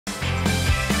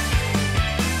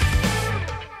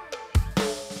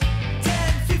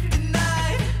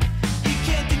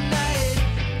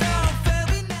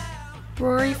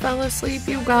fell asleep,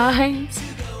 you guys.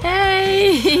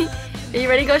 Hey, are you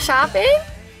ready to go shopping?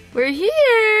 We're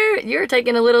here. You're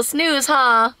taking a little snooze,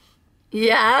 huh?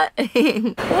 Yeah.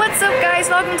 What's up, guys?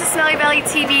 Welcome to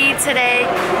SmellyBellyTV. Today,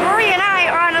 Rory and I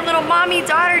are on a little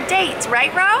mommy-daughter date,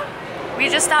 right, bro? We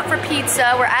just stopped for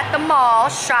pizza. We're at the mall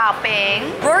shopping.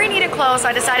 Rory needed clothes, so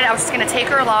I decided I was just gonna take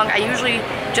her along. I usually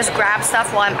just grab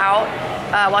stuff while I'm out.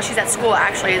 While she's at school,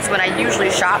 actually, is when I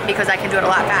usually shop because I can do it a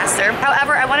lot faster.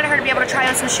 However, I wanted her to be able to try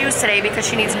on some shoes today because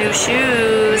she needs new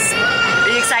shoes.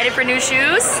 Are you excited for new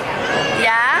shoes?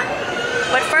 Yeah?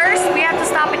 But first, we have to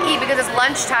stop and eat because it's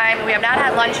lunchtime. We have not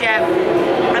had lunch yet.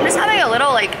 I'm just having a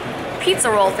little, like, pizza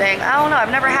roll thing. I don't know,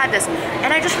 I've never had this.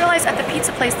 And I just realized at the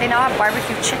pizza place, they now have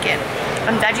barbecue chicken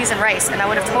and veggies and rice, and I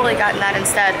would have totally gotten that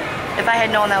instead if I had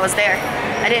known that was there.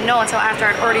 I didn't know until after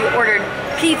I'd already ordered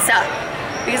pizza.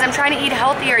 Because I'm trying to eat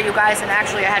healthier, you guys, and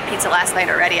actually I had pizza last night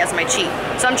already as my cheat.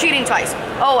 So I'm cheating twice.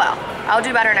 Oh well, I'll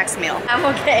do better next meal. I'm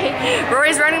okay.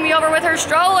 Rory's running me over with her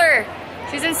stroller.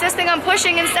 She's insisting on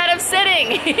pushing instead of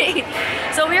sitting.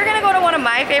 So we're gonna go to one of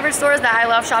my favorite stores that I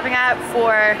love shopping at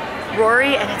for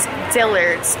Rory, and it's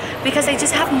Dillard's. Because they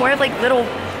just have more of like little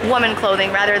woman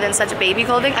clothing rather than such baby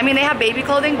clothing. I mean, they have baby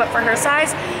clothing, but for her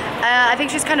size, I think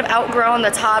she's kind of outgrown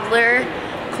the toddler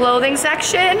clothing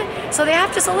section, so they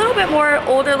have just a little bit more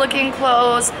older looking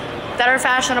clothes that are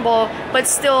fashionable but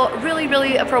still really,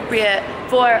 really appropriate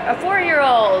for a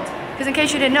 4-year-old. Because in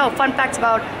case you didn't know, fun fact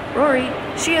about Rory,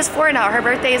 she is 4 now. Her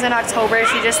birthday is in October.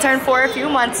 She just turned 4 a few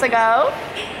months ago,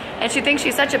 and she thinks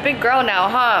she's such a big girl now,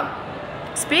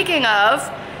 huh? Speaking of,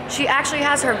 she actually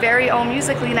has her very own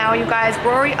Musical.ly now, you guys.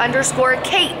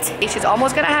 Rory_Kate. She's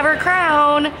almost gonna have her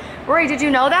crown. Rory, did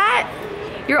you know that?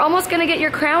 You're almost gonna get your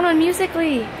crown on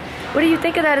Musical.ly. What do you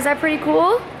think of that? Is that pretty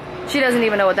cool? She doesn't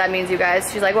even know what that means, you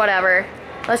guys. She's like, whatever.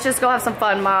 Let's just go have some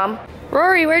fun, Mom.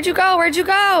 Rory, where'd you go? Where'd you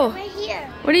go? Right here.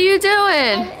 What are you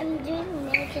doing? I'm doing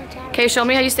mannequin time. Okay, show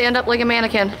me how you stand up like a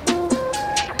mannequin.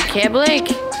 Can't blink.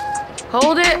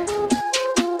 Hold it.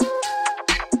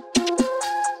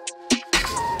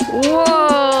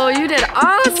 Whoa, you did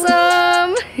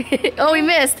awesome. Oh, we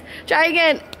missed. Try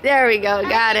again. There we go,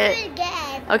 got it.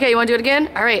 Okay, you wanna do it again?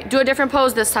 All right, do a different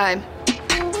pose this time.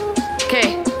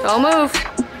 Okay, don't move.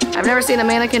 I've never seen a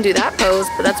mannequin do that pose,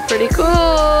 but that's pretty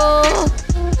cool.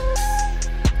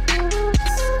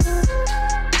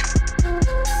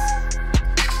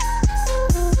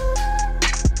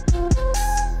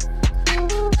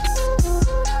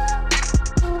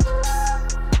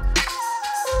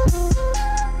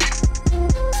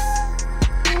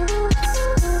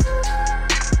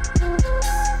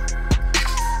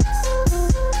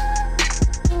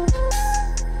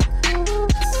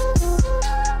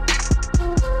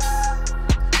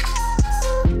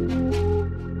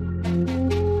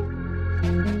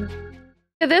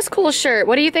 This cool shirt.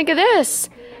 What do you think of this?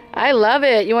 I love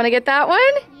it. You want to get that one?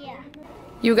 Yeah.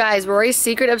 You guys, Rory's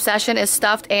secret obsession is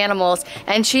stuffed animals,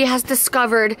 and she has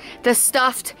discovered the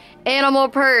stuffed animal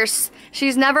purse.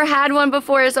 She's never had one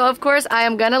before, so of course I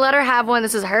am gonna let her have one.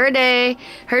 This is her day,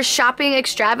 her shopping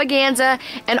extravaganza,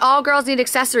 and all girls need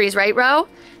accessories, right, Ro?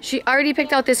 She already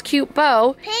picked out this cute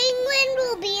bow. Penguin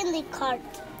will be in the cart.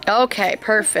 Okay,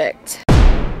 perfect.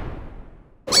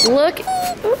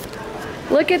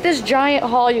 Look at this giant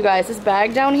haul, you guys. This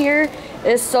bag down here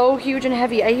is so huge and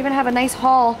heavy. I even have a nice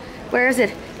haul. Where is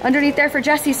it? Underneath there for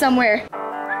Jessie somewhere.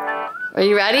 Are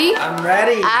you ready? I'm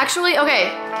ready. Actually, okay,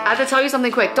 I have to tell you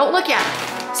something quick. Don't look yet.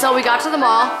 So we got to the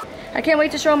mall. I can't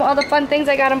wait to show them all the fun things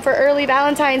I got them for early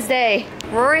Valentine's Day.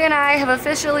 Rory and I have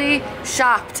officially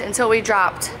shopped until we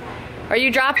dropped. Are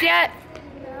you dropped yet?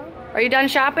 No. Are you done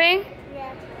shopping?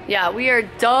 Yeah. Yeah, we are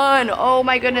done. Oh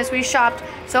my goodness, we shopped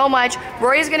so much.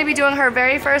 Rory's gonna be doing her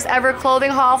very first ever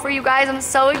clothing haul for you guys. I'm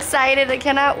so excited, I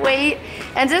cannot wait.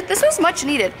 And this was much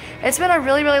needed. It's been a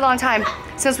really, really long time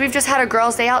since we've just had a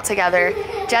girls' day out together.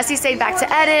 Jessie stayed back to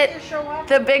edit.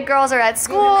 The big girls are at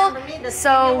school.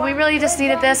 So we really just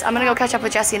needed this. I'm gonna go catch up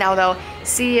with Jessie now though,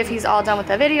 see if he's all done with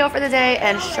the video for the day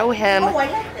and show him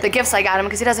the gifts I got him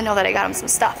because he doesn't know that I got him some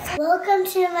stuff. Welcome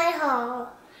to my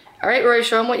haul. All right, Rory,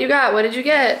 show him what you got. What did you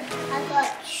get? I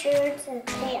got shirts and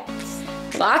pants.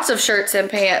 Lots of shirts and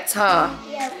pants, huh?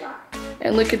 Yeah, lots.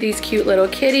 And look at these cute little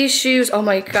kitty shoes. Oh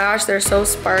my gosh, they're so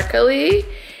sparkly.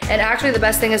 And actually the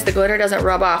best thing is the glitter doesn't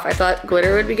rub off. I thought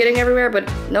glitter would be getting everywhere,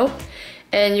 but nope.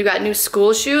 And you got new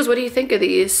school shoes. What do you think of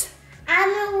these?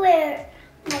 I'm gonna wear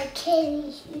my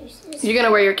kitty shoes. You're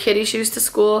gonna wear your kitty shoes to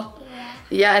school? Yeah.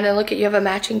 Yeah, and then look at, you have a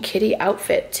matching kitty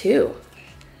outfit too.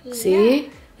 Yeah.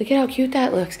 See? Look at how cute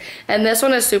that looks. And this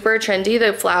one is super trendy,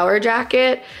 the flower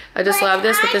jacket. I just love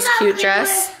this with this cute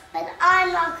dress. But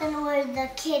I'm not gonna wear the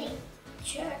kitty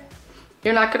shirt.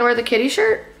 You're not gonna wear the kitty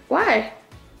shirt? Why?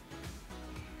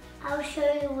 I'll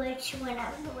show you which one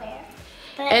I'm gonna wear.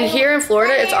 And here in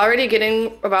Florida, it's already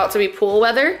getting about to be pool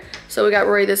weather. So we got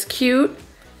Rory this cute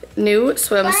new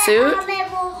swimsuit. But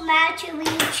it won't match if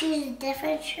you choose a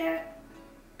different shirt.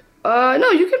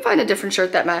 No, you can find a different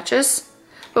shirt that matches.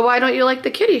 But why don't you like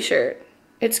the kitty shirt?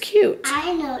 It's cute.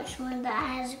 I know which one that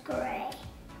has gray.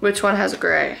 Which one has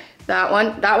gray? That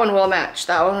one? That one will match.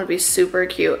 That one would be super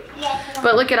cute. Yeah.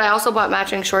 But look at, I also bought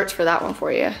matching shorts for that one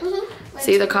for you.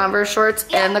 See the Converse shorts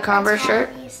and the Converse shirt?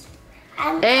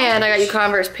 And I got you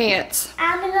Converse pants.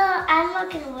 I'm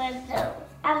not gonna wear those.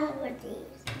 I'm gonna wear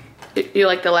these. You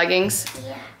like the leggings?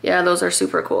 Yeah. Yeah, those are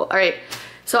super cool. All right,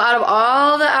 so out of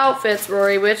all the outfits,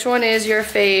 Rory, which one is your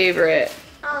favorite?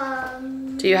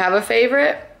 Do you have a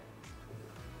favorite?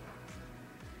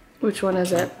 Which one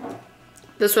is it?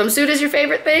 The swimsuit is your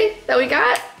favorite thing that we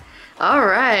got? All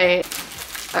right.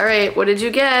 All right, what did you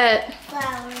get?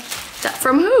 Flowers.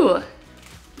 From who?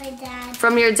 My dad.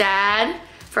 From your dad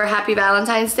for Happy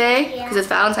Valentine's Day? Yeah. Because it's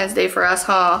Valentine's Day for us,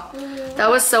 huh? That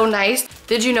was so nice.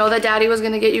 Did you know that Daddy was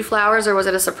gonna get you flowers, or was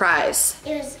it a surprise?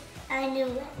 I knew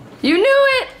it. You knew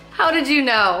it? How did you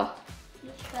know?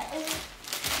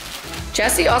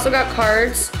 Jessie also got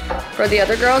cards for the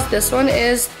other girls. This one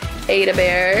is Aydah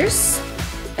bears.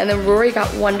 And then Rory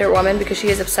got Wonder Woman because she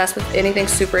is obsessed with anything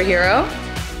superhero.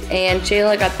 And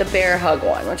Jayla got the bear hug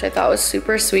one, which I thought was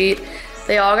super sweet.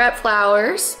 They all got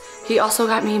flowers. He also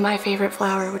got me my favorite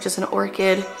flower, which is an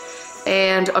orchid,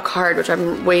 and a card, which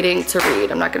I'm waiting to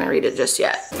read. I'm not gonna read it just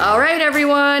yet. All right,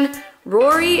 everyone.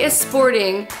 Rory is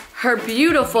sporting her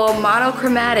beautiful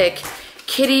monochromatic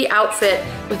kitty outfit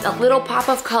with a little pop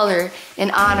of color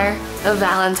in honor of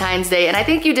Valentine's Day. And I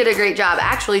think you did a great job.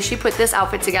 Actually, she put this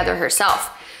outfit together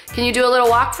herself. Can you do a little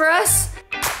walk for us?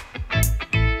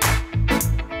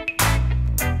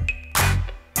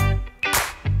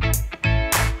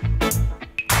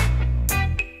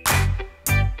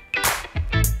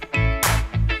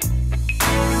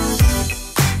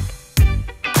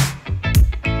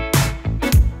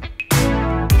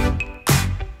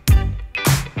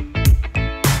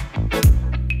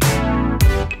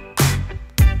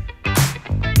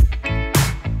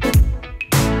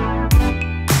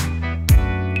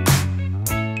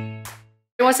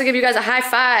 Wants to give you guys a high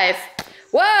five.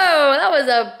 Whoa, that was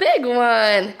a big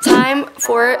one. Time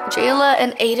for Jayla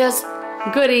and Aydah's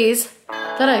goodies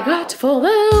that I got for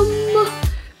them.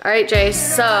 All right, Jay,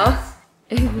 so,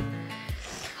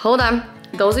 hold on.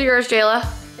 Those are yours, Jayla.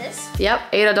 This? Yep,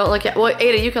 Aydah, don't look at, well,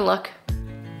 Aydah, you can look.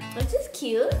 This is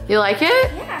cute. You like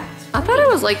it? Yeah. I thought it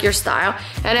was like your style.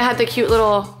 And it had the cute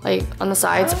little, like, on the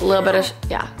sides, a little bit of,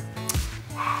 yeah.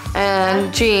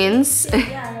 And jeans. Yeah,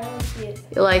 that was cute.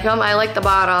 You like them? I like the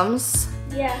bottoms.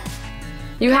 Yeah.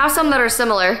 You have some that are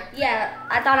similar. Yeah,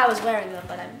 I thought I was wearing them,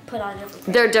 but I put on different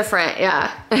things. They're different,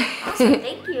 yeah. Awesome,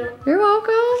 thank you. You're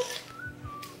welcome.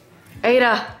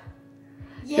 Aydah,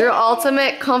 your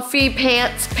ultimate comfy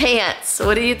pants.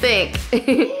 What do you think?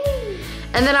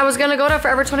 And then I was gonna go to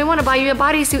Forever 21 to buy you a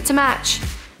bodysuit to match,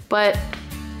 but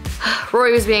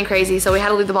Rory was being crazy, so we had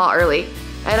to leave the mall early.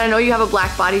 And I know you have a black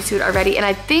bodysuit already, and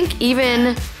I think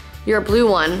even your blue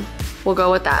one will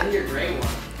go with that. And your gray one.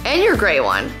 And your gray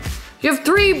one. You have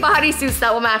 3 bodysuits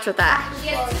that will match with that.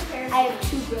 I have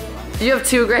 2 gray ones. You have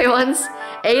 2 gray ones?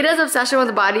 Aydah's obsession with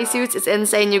bodysuits is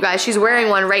insane, you guys. She's wearing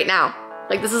one right now.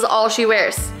 Like, this is all she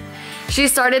wears. She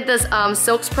started this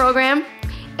Silks program,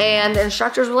 and the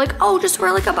instructors were like, oh, just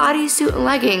wear like a bodysuit and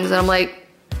leggings. And I'm like,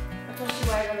 That's what she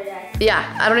wears every day.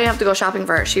 yeah, I don't even have to go shopping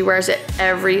for her. She wears it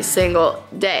every single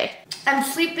day. I'm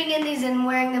sleeping in these and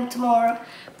wearing them tomorrow.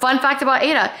 Fun fact about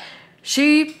Aydah,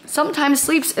 she sometimes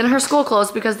sleeps in her school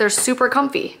clothes because they're super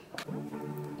comfy.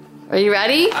 Are you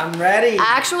ready? I'm ready.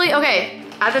 Actually, okay,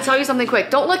 I have to tell you something quick.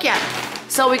 Don't look yet.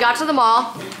 So we got to the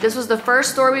mall. This was the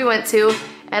first store we went to,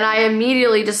 and I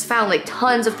immediately just found like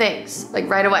tons of things, like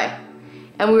right away.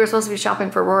 And we were supposed to be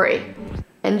shopping for Rory.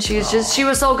 And she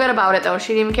was so good about it though. She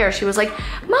didn't even care. She was like,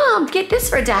 Mom, get this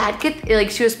for Dad. Like,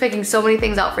 she was picking so many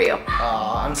things out for you.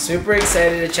 Oh, I'm super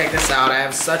excited to check this out. I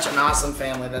have such an awesome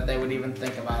family that they would even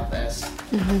think about this.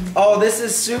 Oh, this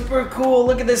is super cool.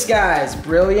 Look at this, guys.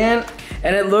 Brilliant.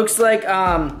 And it looks like,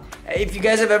 if you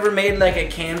guys have ever made like a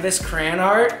canvas crayon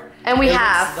art. And we it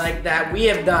have. looks like that. We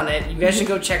have done it. You guys should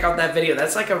go check out that video.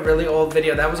 That's like a really old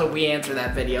video. That was a We Answer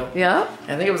That video. Yeah.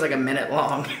 I think it was like a minute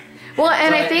long. Well,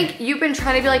 and I But- think you've been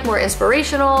trying to be like more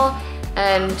inspirational,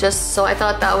 and just so I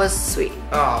thought that was sweet.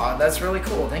 Oh, that's really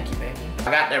cool. Thank you, baby.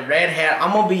 I got the red hat.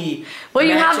 I'm gonna be. Well,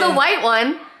 you have the matching- white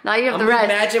one. Now you have the I'm red.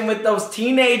 matching with those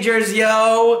teenagers,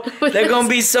 yo. They're gonna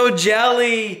be so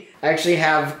jelly. I actually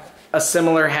have a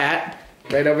similar hat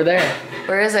Right over there.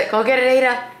 Where is it? Go get it,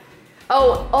 Aydah.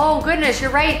 Oh goodness,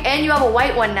 you're right. And you have a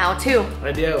white one now too.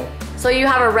 I do. So you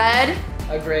have a red,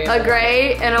 a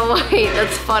gray, and a white.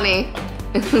 That's funny.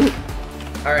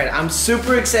 All right, I'm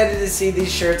super excited to see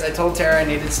these shirts. I told Terra I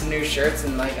needed some new shirts,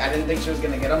 and like I didn't think she was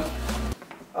gonna get them.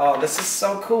 Oh, this is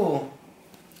so cool.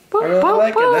 I really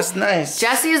like it. That's nice.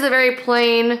 Jesse is a very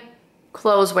plain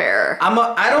clothes wearer.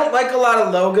 I don't like a lot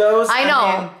of logos. I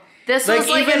know. This was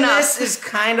like even enough. this is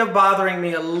kind of bothering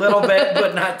me a little bit,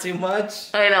 but not too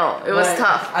much. I know. It was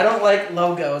tough. I don't like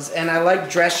logos, and I like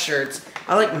dress shirts.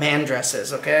 I like man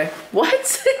dresses, okay?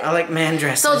 What? I like man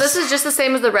dresses. So this is just the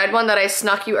same as the red one that I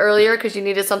snuck you earlier because you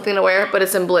needed something to wear, but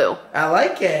it's in blue. I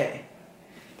like it.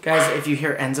 Guys, if you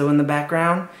hear Enzo in the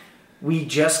background, we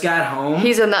just got home.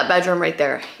 He's in that bedroom right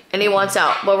there, and he wants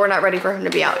out, but we're not ready for him to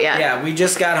be out yet. Yeah, we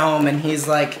just got home, and he's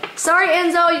like, sorry,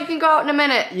 Enzo, you can go out in a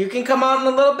minute. You can come out in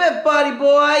a little bit, buddy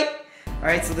boy. All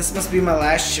right, so this must be my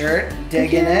last shirt.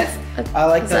 Digging it. I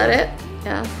like that. Is that it?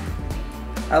 Yeah.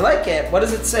 I like it. What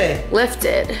does it say?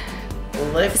 Lifted.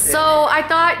 Lifted. So I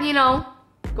thought, you know,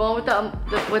 going with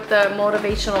the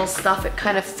motivational stuff, it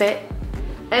kind of fit.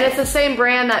 And it's the same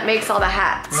brand that makes all the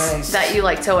hats that you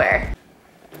like to wear.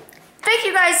 Thank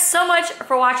you guys so much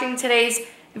for watching today's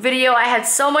video. I had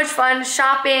so much fun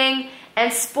shopping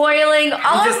and spoiling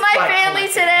all of my family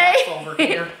today. Over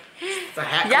here. It's a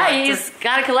hat yeah, collector. he's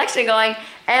got a collection going.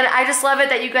 And I just love it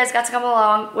that you guys got to come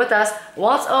along with us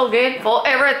once again for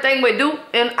everything we do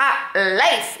in our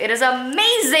life. It is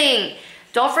amazing.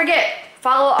 Don't forget,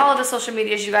 follow all of the social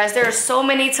medias, you guys. There are so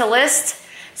many to list.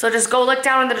 So just go look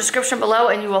down in the description below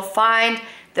and you will find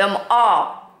them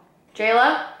all.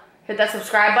 Jayla, hit that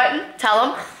subscribe button. Tell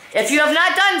them. If you have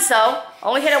not done so,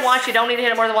 only hit it once. You don't need to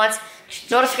hit it more than once.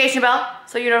 Notification bell,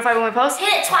 so you're notified when we post. Hit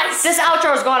it twice. This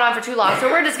outro is going on for too long, so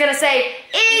we're just gonna say,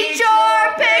 eat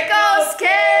your pickles,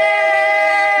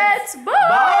 kids!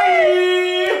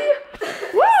 Bye!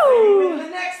 Woo! See you in the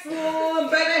next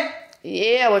one, baby!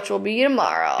 Yeah, which will be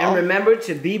tomorrow. And remember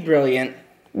to be brilliant.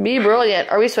 Be brilliant.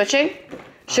 Are we switching?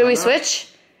 Should we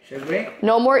switch? Should we?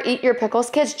 No more eat your pickles,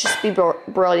 kids. Just be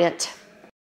brilliant.